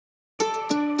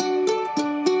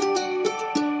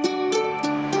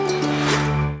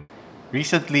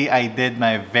Recently, I did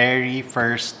my very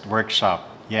first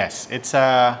workshop. Yes, it's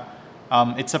a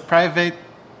private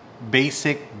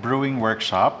basic brewing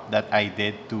workshop that I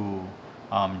did to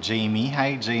Jamie.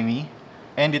 Hi, Jamie.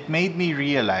 And it made me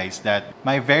realize that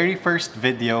my very first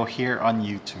video here on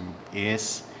YouTube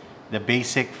is the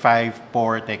basic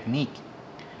 5-pour technique,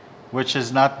 which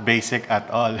is not basic at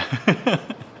all.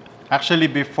 Actually,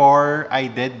 before I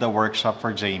did the workshop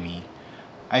for Jamie,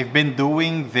 I've been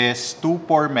doing this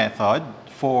 2-pour method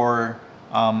for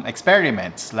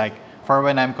experiments, like for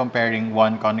when I'm comparing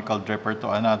one conical dripper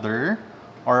to another,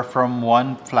 or from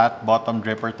one flat bottom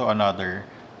dripper to another.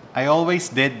 I always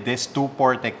did this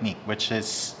 2-pour technique, which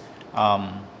is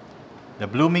the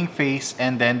blooming phase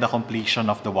and then the completion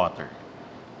of the water.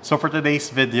 So for today's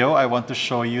video, I want to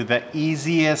show you the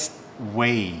easiest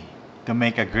way to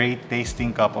make a great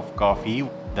tasting cup of coffee,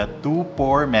 the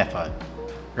 2-pour method.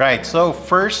 Right, so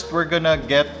first we're gonna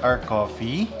get our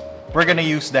coffee. We're gonna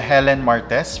use the Helen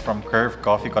Martes from Curve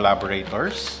Coffee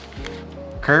Collaborators.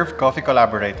 Curve Coffee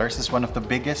Collaborators is one of the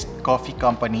biggest coffee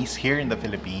companies here in the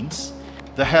Philippines.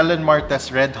 The Helen Martes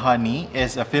Red Honey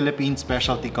is a Philippine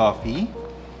specialty coffee.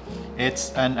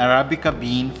 It's an Arabica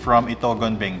bean from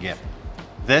Itogon, Benguet.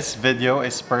 This video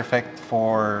is perfect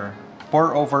for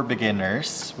pour-over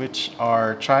beginners, which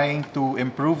are trying to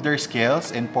improve their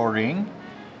skills in pouring.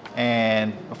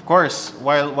 And of course,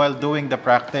 while doing the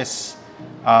practice,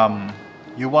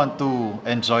 you want to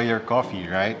enjoy your coffee,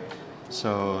 right?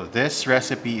 So this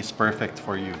recipe is perfect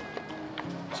for you.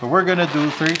 So we're gonna do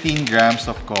 13 grams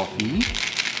of coffee.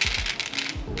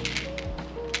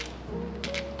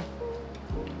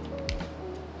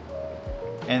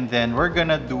 And then we're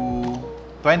gonna do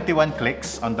 21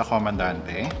 clicks on the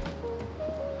Comandante.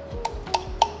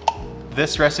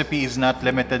 This recipe is not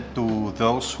limited to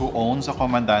those who owns a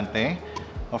Comandante.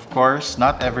 Of course,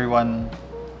 not everyone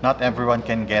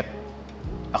can get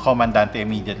a Comandante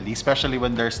immediately, especially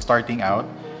when they're starting out.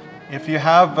 If you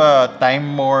have a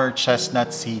Timemore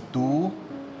Chestnut C2,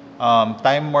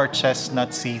 Timemore Chestnut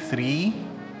C3,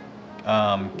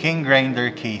 King Grinder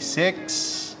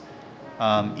K6,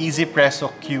 Easy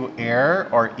Presso Q Air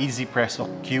or Easy Presso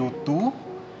Q2,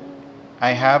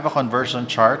 I have a conversion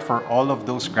chart for all of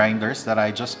those grinders that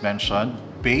I just mentioned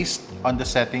based on the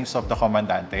settings of the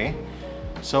Comandante,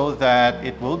 so that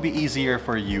it will be easier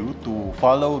for you to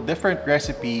follow different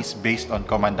recipes based on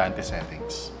Comandante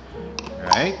settings.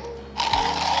 Right?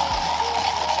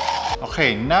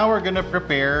 Okay, now we're gonna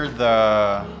prepare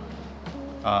the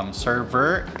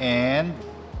server and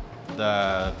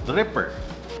the dripper.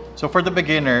 So for the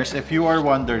beginners, if you are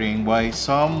wondering why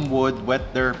some would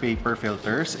wet their paper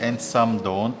filters and some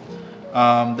don't,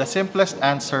 the simplest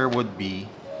answer would be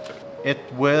it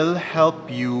will help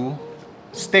you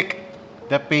stick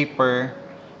the paper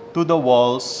to the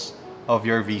walls of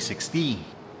your V60.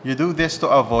 You do this to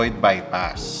avoid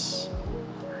bypass,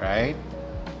 right?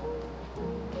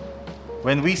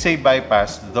 When we say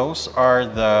bypass, those are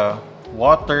the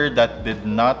water that did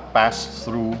not pass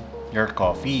through your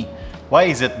coffee. Why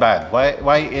is it bad?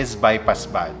 Why is bypass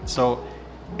bad? So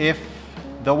if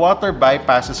the water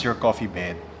bypasses your coffee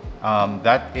bed,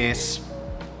 that is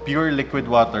pure liquid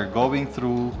water going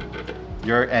through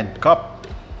your end cup.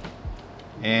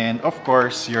 And of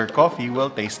course, your coffee will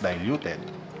taste diluted,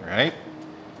 right?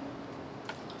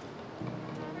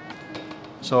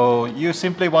 So you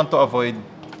simply want to avoid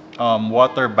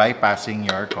water bypassing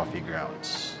your coffee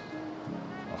grounds.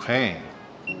 Okay.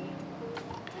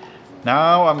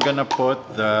 Now I'm gonna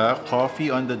put the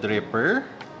coffee on the dripper.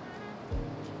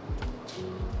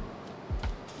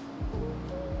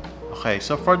 Okay,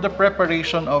 so for the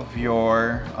preparation of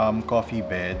your coffee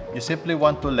bed, you simply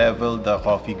want to level the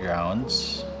coffee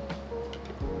grounds.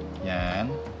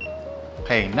 Yan.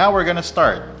 Okay, now we're gonna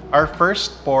start. Our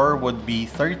first pour would be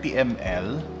 30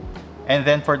 ml. And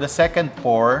then for the second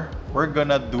pour, we're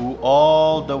gonna do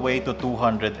all the way to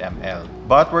 200 ml.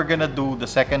 But we're gonna do the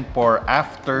second pour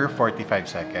after 45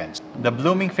 seconds. The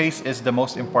blooming phase is the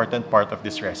most important part of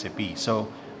this recipe. So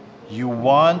you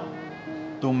want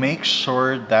to make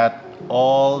sure that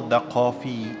all the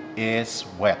coffee is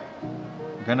wet.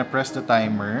 I'm gonna press the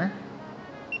timer.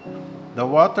 The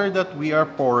water that we are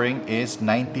pouring is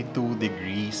 92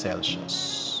 degrees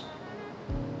Celsius.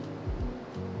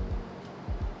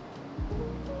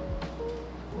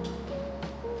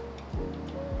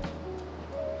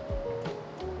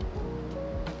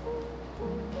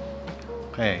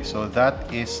 Okay, so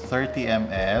that is 30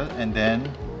 ml, and then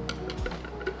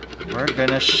we're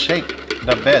gonna shake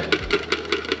the bed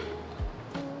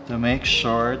to make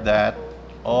sure that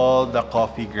all the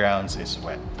coffee grounds is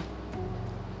wet.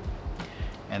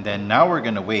 And then now we're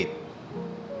gonna wait.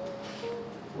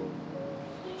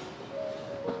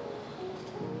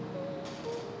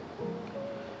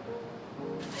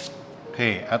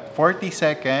 Okay, at 40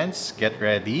 seconds, get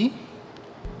ready.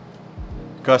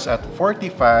 Because at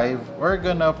 45, we're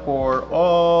gonna pour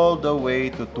all the way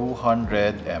to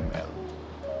 200 ml.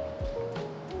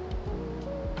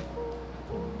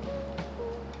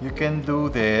 You can do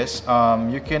this.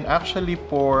 You can actually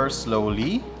pour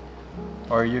slowly,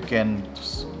 or you can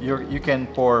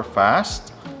pour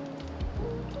fast.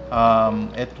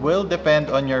 It will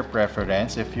depend on your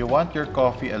preference. If you want your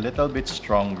coffee a little bit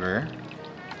stronger,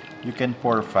 you can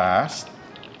pour fast.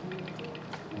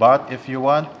 But if you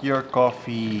want your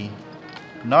coffee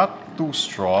not too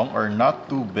strong or not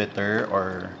too bitter,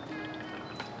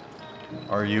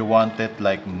 or you want it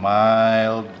like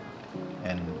mild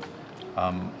and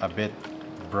a bit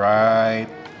bright,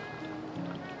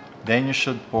 then you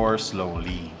should pour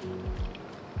slowly.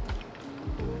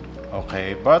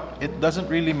 Okay, but it doesn't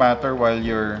really matter when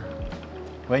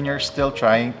you're still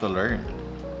trying to learn,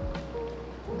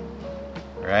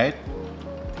 right?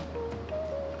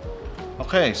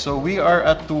 Okay, so we are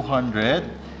at 200,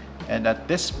 and at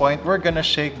this point we're gonna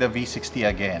shake the V60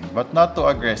 again, but not too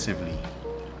aggressively.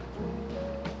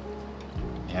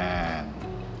 Yan.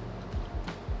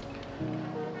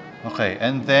 Okay,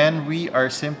 and then we are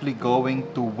simply going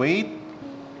to wait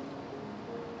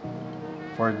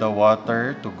for the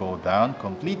water to go down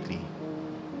completely.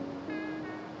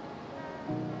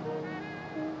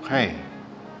 Okay,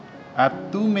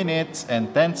 at 2 minutes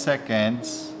and 10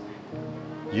 seconds,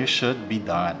 you should be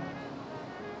done.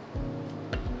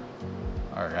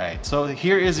 Alright, so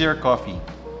here is your coffee.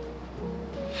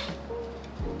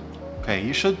 Okay,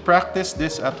 you should practice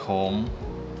this at home.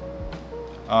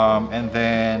 And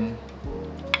then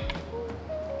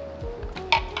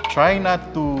try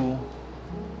not to...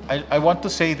 I want to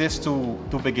say this to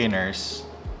beginners.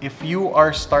 If you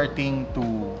are starting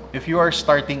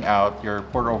out your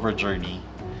pour-over journey,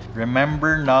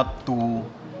 remember not to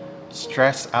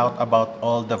stress out about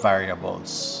all the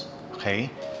variables. Okay?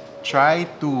 Try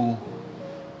to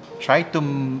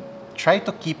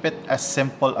keep it as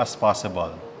simple as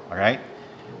possible. All right?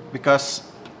 Because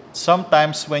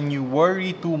sometimes when you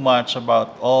worry too much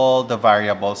about all the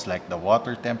variables like the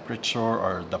water temperature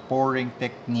or the pouring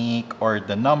technique or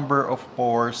the number of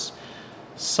pours,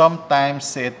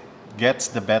 sometimes it gets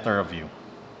the better of you,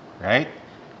 right?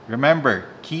 Remember,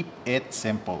 keep it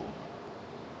simple.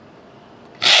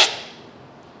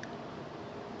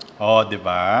 Oh,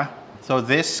 diba? So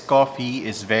this coffee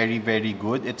is very, very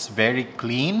good. It's very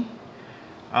clean.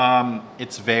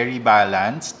 It's very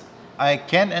balanced. I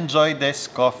can enjoy this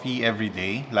coffee every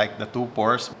day, like the 2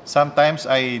 pours. Sometimes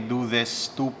I do this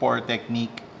 2 pour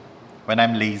technique when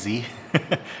I'm lazy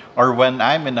or when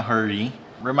I'm in a hurry.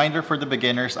 Reminder for the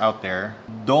beginners out there,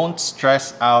 don't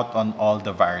stress out on all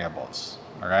the variables,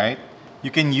 all right?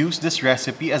 You can use this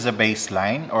recipe as a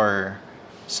baseline or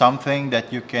something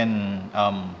that you can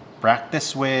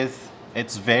practice with.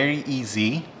 It's very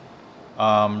easy.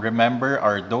 Remember,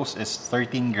 our dose is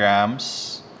 13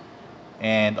 grams.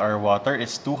 And our water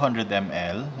is 200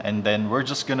 ml, and then we're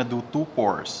just gonna do 2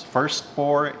 pours. First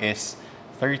pour is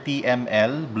 30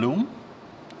 ml bloom,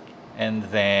 and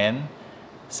then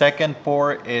second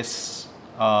pour is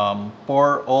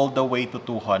pour all the way to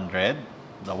 200.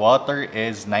 The water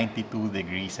is 92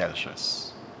 degrees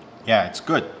Celsius. Yeah, it's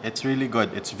good. It's really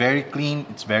good. It's very clean.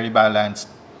 It's very balanced.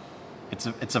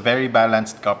 It's a very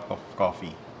balanced cup of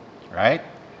coffee, right?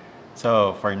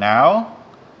 So for now,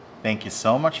 thank you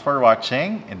so much for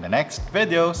watching. In the next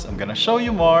videos, I'm gonna show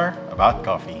you more about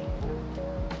coffee.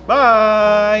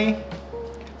 Bye!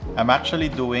 I'm actually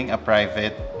doing a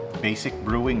private basic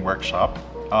brewing workshop.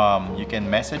 You can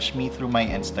message me through my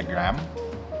Instagram.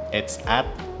 It's at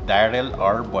Daryl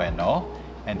R. Bueno.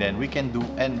 And then we can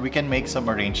make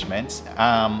some arrangements.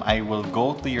 I will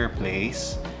go to your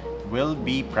place. Will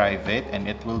be private, and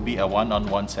it will be a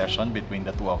one-on-one session between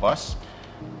the 2 of us,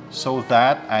 so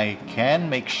that I can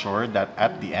make sure that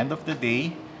at the end of the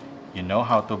day, you know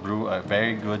how to brew a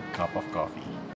very good cup of coffee.